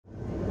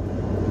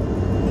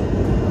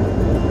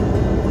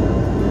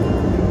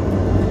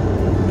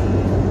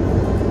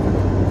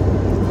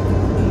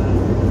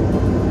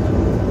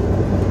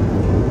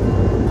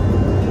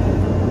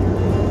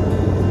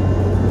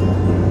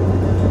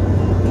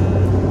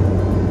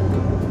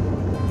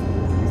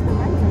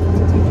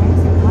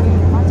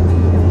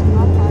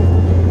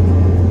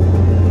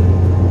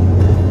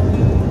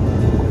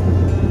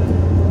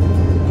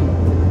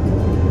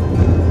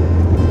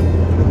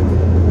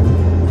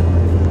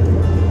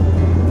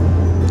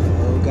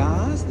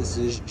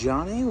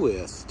Johnny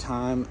with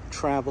Time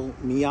Travel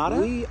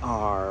Miata. We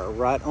are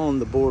right on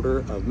the border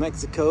of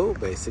Mexico,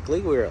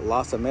 basically. We're at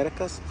Las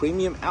Americas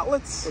Premium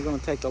Outlets. We're going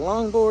to take the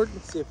longboard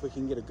and see if we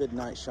can get a good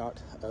night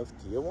shot of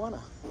Tijuana.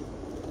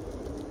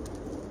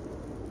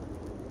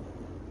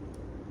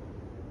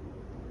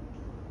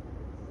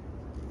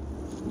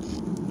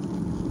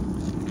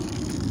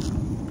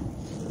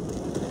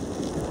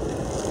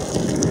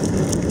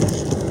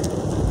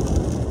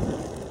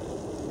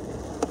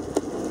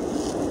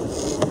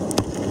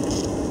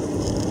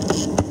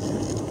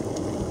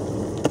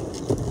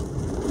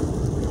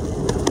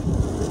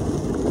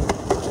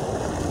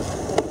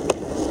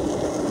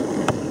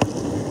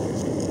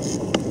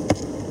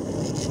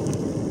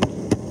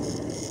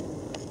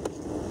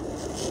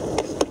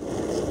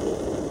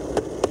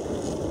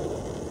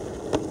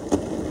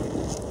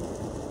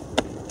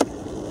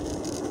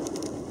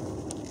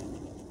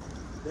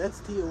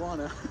 That's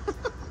Tijuana.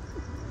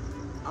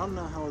 I don't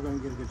know how we're going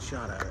to get a good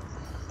shot at it.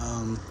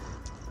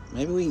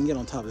 Maybe we can get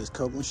on top of this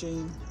Coke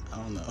machine. I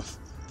don't know.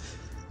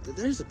 But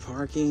there's a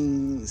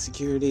parking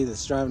security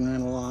that's driving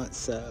around a lot,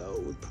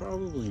 so we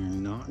probably are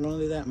not going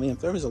to do that. I mean, if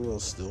there was a little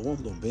stool, a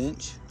little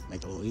bench,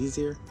 make it a little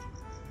easier.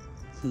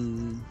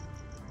 You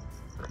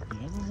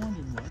ever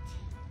wondered what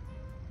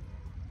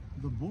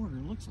the border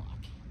looks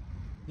like?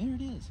 There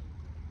it is.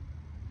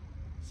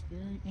 It's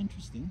very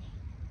interesting.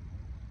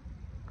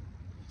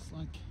 It's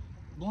like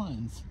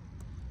blinds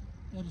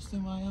that are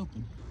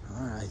semi-open.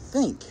 Alright, I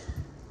think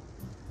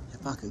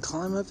if I can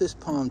climb up this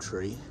palm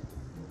tree,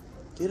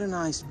 get a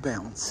nice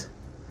bounce,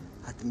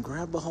 I can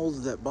grab a hold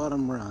of that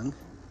bottom rung,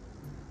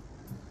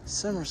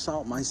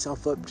 somersault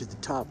myself up to the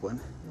top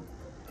one,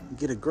 and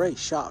get a great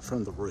shot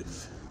from the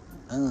roof.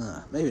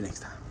 Maybe next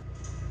time.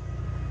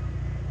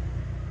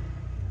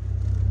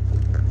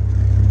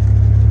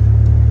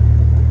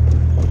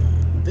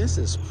 This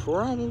is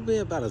probably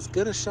about as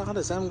good a shot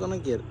as I'm gonna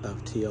get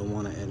of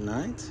Tijuana at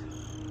night.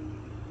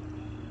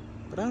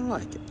 But I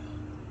like it.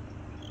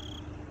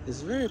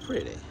 It's very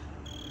pretty.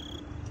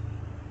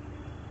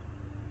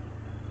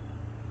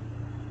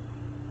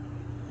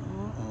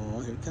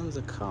 Uh-oh, here comes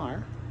a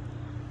car.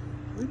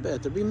 We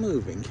better be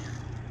moving.